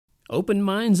Open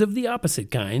minds of the opposite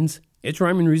kinds. It's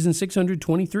Rhyme and Reason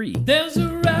 623. There's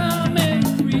a rhyme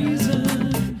and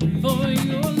reason for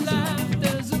your life.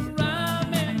 There's a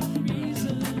rhyme and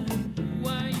reason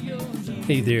why you're here.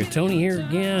 Hey there, Tony here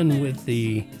again with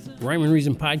the Rhyme and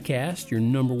Reason podcast, your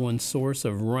number one source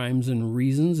of rhymes and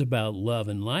reasons about love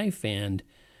and life. And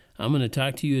I'm going to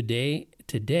talk to you I'll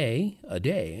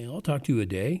talk to you a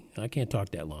day. I can't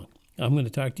talk that long. I'm going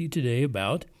to talk to you today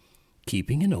about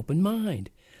keeping an open mind.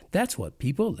 That's what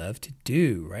people love to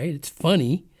do, right? It's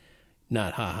funny,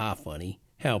 not ha-ha funny,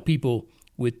 how people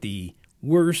with the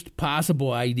worst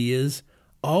possible ideas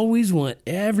always want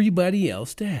everybody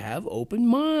else to have open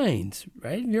minds,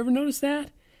 right? Have you ever noticed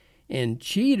that? And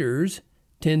cheaters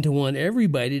tend to want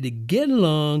everybody to get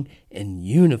along and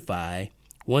unify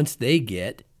once they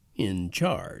get in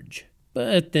charge.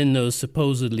 But then those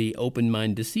supposedly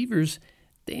open-minded deceivers,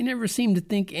 they never seem to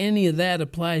think any of that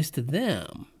applies to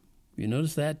them. You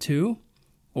notice that too?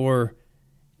 Or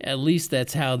at least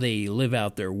that's how they live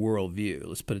out their worldview.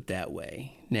 Let's put it that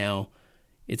way. Now,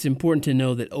 it's important to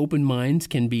know that open minds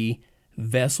can be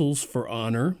vessels for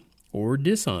honor or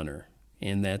dishonor.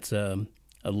 And that's a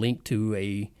link to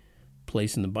a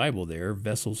place in the Bible there,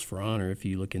 vessels for honor. If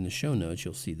you look in the show notes,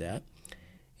 you'll see that.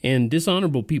 And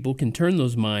dishonorable people can turn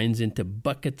those minds into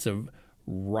buckets of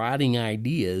rotting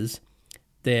ideas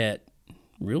that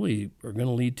really are going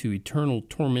to lead to eternal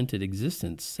tormented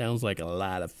existence. Sounds like a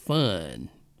lot of fun,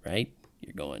 right?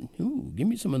 You're going, ooh, give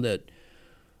me some of that.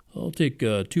 I'll take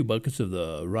 2 buckets of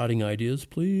the rotting ideas,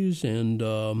 please, and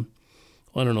a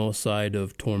side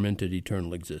of tormented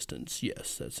eternal existence.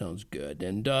 Yes, that sounds good.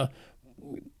 And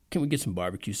can we get some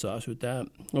barbecue sauce with that?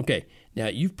 Okay, now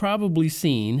you've probably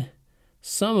seen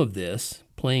some of this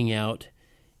playing out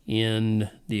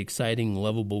in the exciting,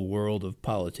 lovable world of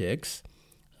politics.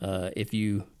 If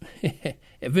you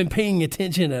have been paying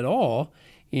attention at all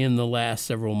in the last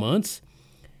several months.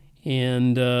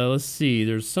 And let's see,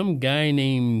 there's some guy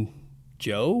named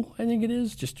Joe, I think it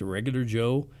is, just a regular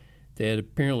Joe, that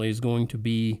apparently is going to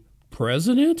be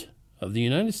president of the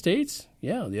United States.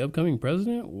 Yeah, the upcoming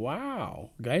president.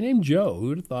 Wow, a guy named Joe. Who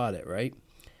would have thought it, right?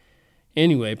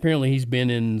 Anyway, apparently he's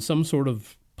been in some sort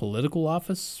of political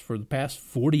office for the past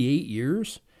 48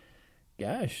 years.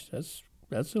 Gosh, that's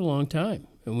a long time.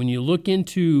 And when you look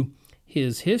into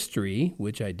his history,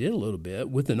 which I did a little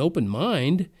bit, with an open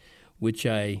mind, which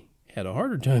I had a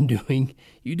harder time doing,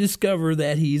 you discover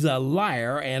that he's a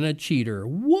liar and a cheater.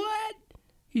 What?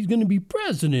 He's going to be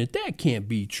president? That can't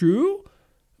be true.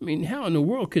 I mean, how in the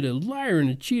world could a liar and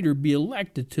a cheater be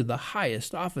elected to the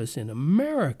highest office in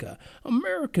America?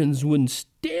 Americans wouldn't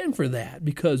stand for that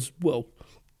because, well,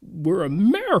 we're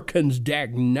Americans,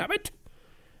 dagnabbit.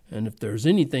 And if there's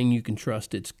anything you can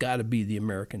trust, it's got to be the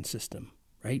American system,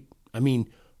 right? I mean,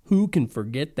 who can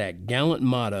forget that gallant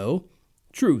motto,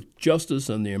 truth, justice,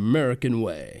 and the American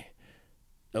way?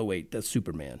 Oh, wait, that's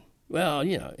Superman. Well,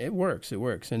 it works.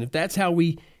 And if that's how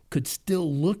we could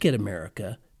still look at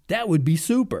America, that would be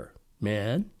super,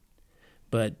 man.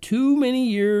 But too many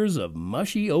years of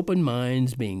mushy open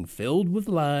minds being filled with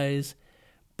lies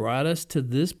brought us to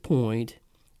this point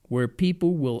where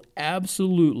people will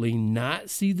absolutely not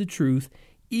see the truth,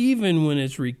 even when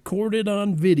it's recorded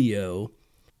on video,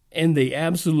 and they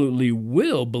absolutely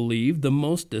will believe the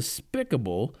most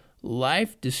despicable,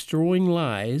 life-destroying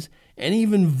lies, and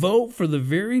even vote for the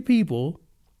very people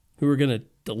who are going to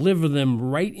deliver them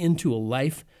right into a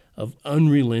life of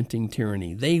unrelenting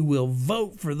tyranny. They will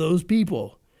vote for those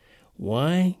people.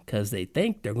 Why? Because they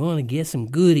think they're going to get some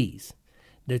goodies.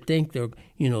 They think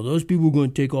those people are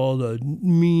going to take all the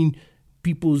mean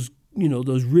people's,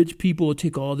 those rich people will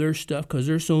take all their stuff because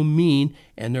they're so mean,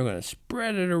 and they're going to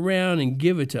spread it around and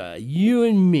give it to you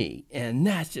and me. And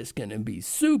that's just going to be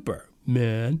super,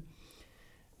 man.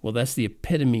 Well, that's the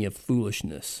epitome of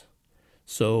foolishness.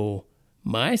 So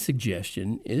my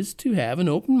suggestion is to have an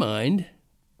open mind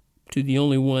to the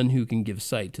only one who can give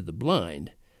sight to the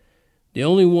blind, the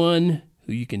only one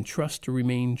who you can trust to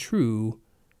remain true,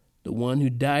 the one who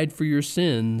died for your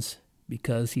sins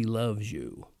because he loves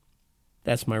you.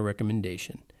 That's my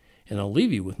recommendation. And I'll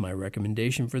leave you with my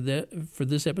recommendation for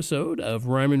this episode of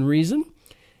Rhyme and Reason,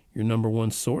 your number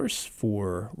one source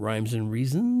for rhymes and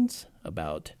reasons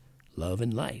about love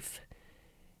and life,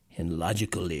 and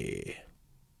logically.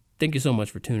 Thank you so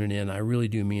much for tuning in. I really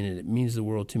do mean it. It means the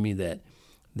world to me that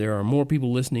there are more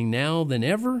people listening now than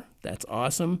ever. That's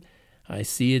awesome. I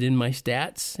see it in my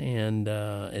stats, and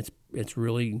it's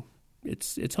really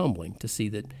humbling to see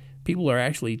that people are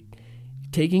actually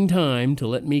taking time to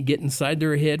let me get inside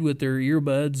their head with their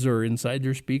earbuds or inside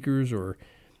their speakers or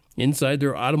inside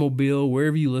their automobile,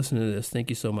 wherever you listen to this. Thank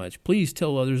you so much. Please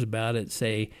tell others about it.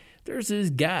 Say, there's this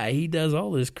guy, he does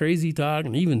all this crazy talk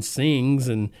and even sings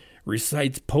and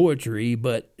recites poetry,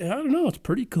 but I don't know, it's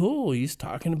pretty cool. He's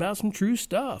talking about some true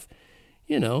stuff.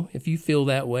 You know, if you feel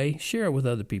that way, share it with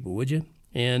other people, would you?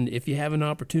 And if you have an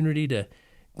opportunity to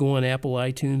go on Apple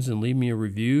iTunes and leave me a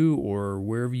review, or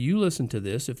wherever you listen to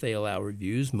this, if they allow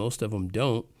reviews, most of them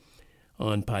don't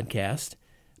on podcast,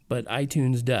 but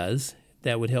iTunes does.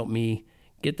 That would help me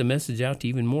get the message out to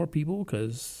even more people,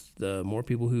 because the more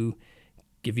people who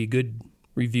give you good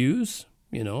reviews,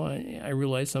 you know, I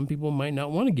realize some people might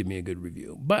not want to give me a good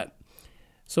review, but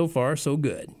so far, so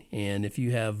good. And if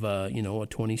you have, a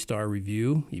 20-star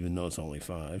review, even though it's only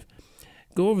 5,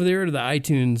 go over there to the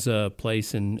iTunes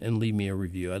place and leave me a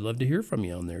review. I'd love to hear from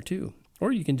you on there, too.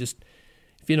 Or you can just,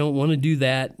 if you don't want to do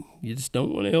that, you just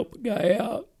don't want to help a guy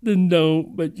out, then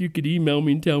don't. But you could email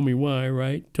me and tell me why,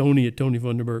 right?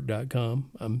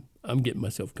 Tony@TonyVunderburk.com. I'm getting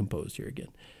myself composed here again.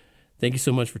 Thank you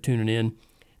so much for tuning in.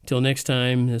 Till next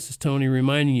time, this is Tony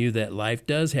reminding you that life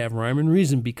does have rhyme and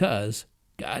reason because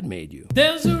God made you.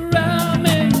 There's a rhyme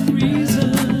and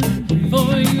reason.